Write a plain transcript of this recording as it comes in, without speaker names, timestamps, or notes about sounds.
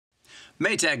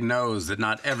Maytag knows that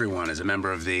not everyone is a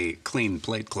member of the Clean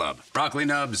Plate Club. Broccoli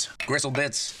nubs, gristle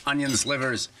bits, onion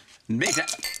slivers.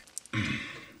 Maytag's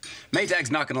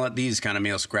not going to let these kind of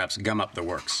meal scraps gum up the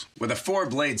works. With a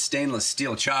 4-blade stainless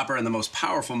steel chopper and the most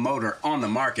powerful motor on the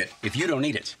market, if you don't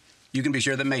eat it, you can be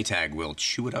sure that Maytag will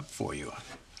chew it up for you.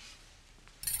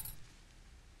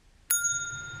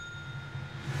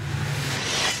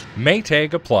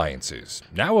 Maytag Appliances,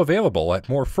 now available at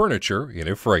more furniture in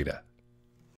Ephrata.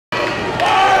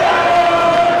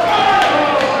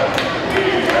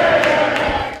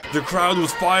 The crowd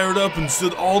was fired up and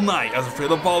stood all night as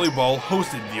Ephrata volleyball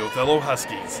hosted the Othello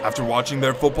Huskies. After watching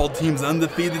their football team's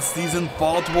undefeated season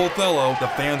fall to Othello, the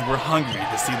fans were hungry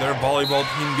to see their volleyball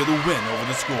team get a win over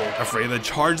the school. Ephrata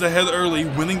charged ahead early,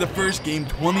 winning the first game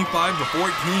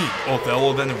 25-14.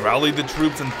 Othello then rallied the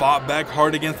troops and fought back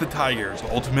hard against the Tigers,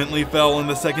 but ultimately fell in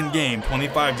the second game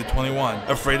 25-21.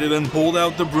 Ephrata then pulled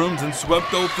out the brooms and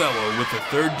swept Othello with a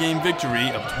third game victory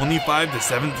of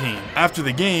 25-17. After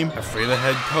the game, Ephrata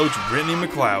head coach Brittany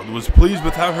McLeod was pleased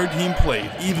with how her team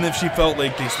played, even if she felt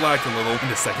like they slacked a little in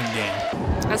the second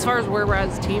game. As far as where we're at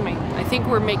as a team, I think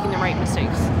we're making the right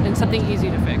mistakes and something easy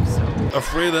to fix. So.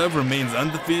 Ephrata remains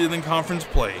undefeated in conference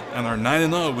play and are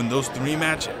 9-0 in those 3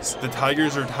 matches. The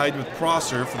Tigers are tied with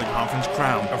Prosser for the conference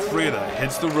crown. Ephrata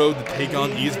hits the road to take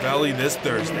on East Valley this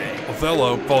Thursday.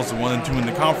 Othello falls to 1-2 in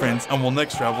the conference and will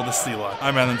next travel to Sela.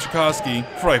 I'm Cichoski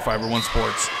for iFiber1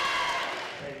 Sports.